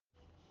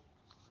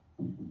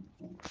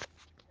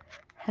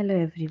Hello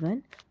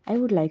everyone. I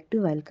would like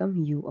to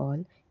welcome you all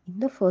in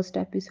the first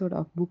episode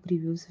of Book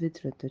Reviews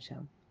with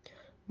Rutuja.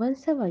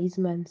 Once a wise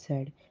man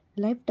said,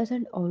 life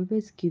doesn't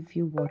always give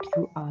you what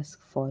you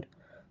ask for,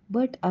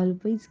 but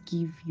always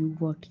give you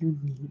what you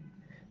need.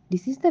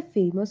 This is the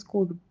famous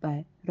quote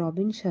by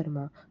Robin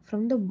Sharma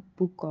from the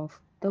book of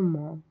The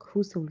Monk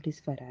Who Sold His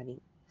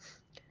Ferrari.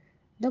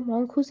 The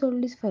Monk Who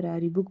Sold His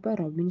Ferrari, book by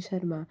Robin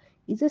Sharma,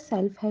 is a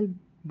self help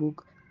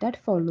book that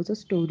follows a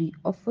story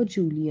of a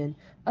Julian,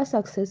 a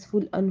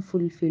successful,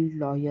 unfulfilled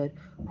lawyer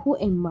who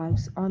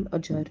embarks on a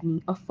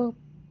journey of a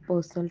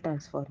personal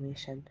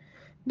transformation.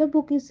 The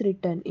book is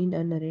written in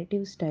a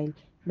narrative style,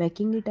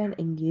 making it an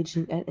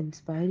engaging and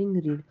inspiring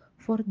read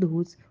for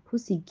those who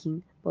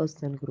seeking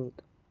personal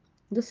growth.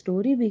 The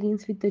story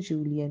begins with the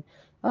Julian,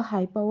 a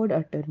high powered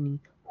attorney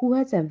who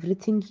has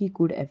everything he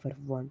could ever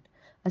want: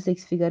 a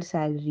six-figure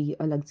salary,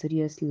 a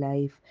luxurious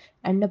life,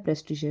 and a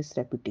prestigious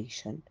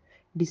reputation.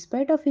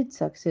 Despite of his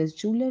success,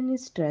 Julian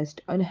is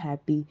stressed,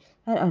 unhappy,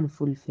 and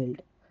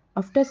unfulfilled.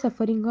 After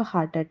suffering a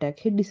heart attack,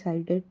 he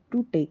decided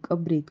to take a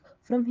break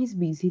from his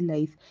busy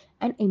life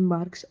and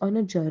embarks on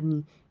a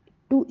journey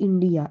to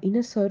India in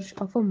a search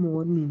of a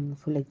more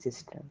meaningful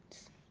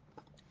existence.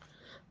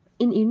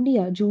 In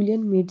India,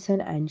 Julian meets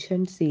an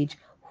ancient sage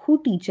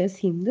who teaches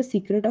him the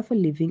secret of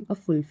living a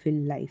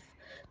fulfilled life.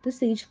 The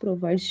sage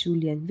provides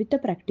Julian with the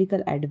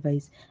practical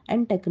advice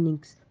and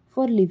techniques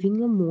for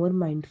living a more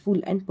mindful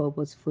and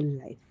purposeful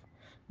life.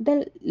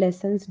 The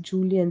lessons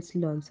Julian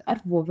learns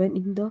are woven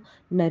in the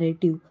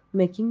narrative,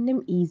 making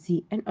them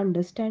easy and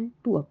understand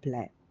to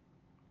apply.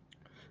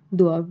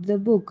 Throughout the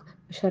book,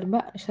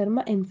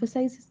 Sharma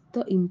emphasizes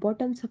the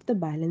importance of the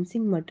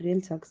balancing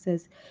material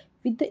success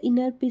with the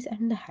inner peace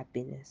and the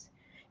happiness.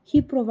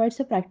 He provides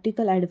a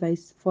practical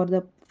advice for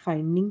the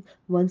finding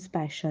one's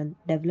passion,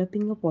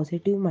 developing a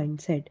positive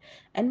mindset,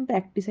 and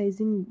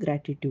practicing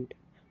gratitude.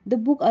 The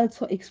book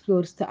also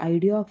explores the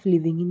idea of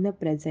living in the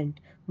present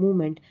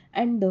moment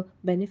and the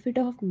benefit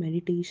of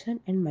meditation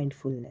and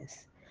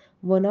mindfulness.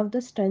 One of the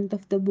strengths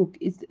of the book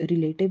is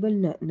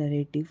relatable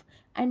narrative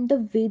and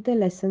the way the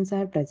lessons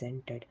are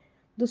presented.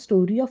 The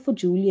story of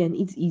Julian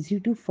is easy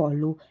to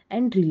follow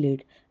and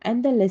relate,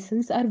 and the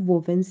lessons are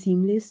woven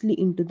seamlessly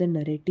into the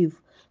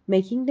narrative,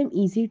 making them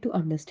easy to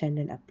understand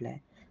and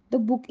apply. The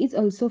book is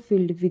also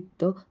filled with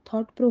the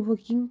thought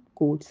provoking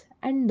quotes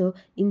and the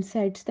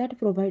insights that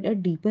provide a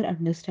deeper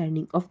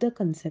understanding of the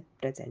concept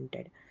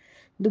presented.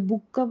 The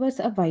book covers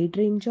a wide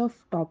range of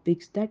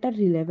topics that are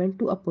relevant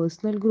to a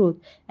personal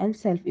growth and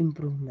self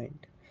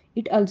improvement.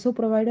 It also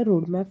provides a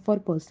roadmap for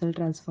personal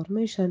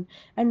transformation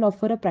and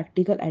offer a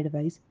practical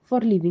advice for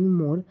living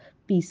more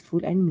peaceful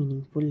and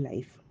meaningful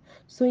life.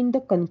 So in the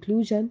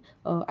conclusion,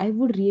 I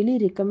would really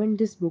recommend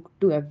this book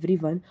to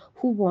everyone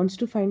who wants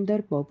to find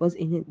their purpose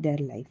in their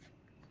life.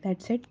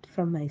 That's it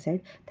from my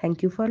side.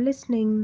 Thank you for listening.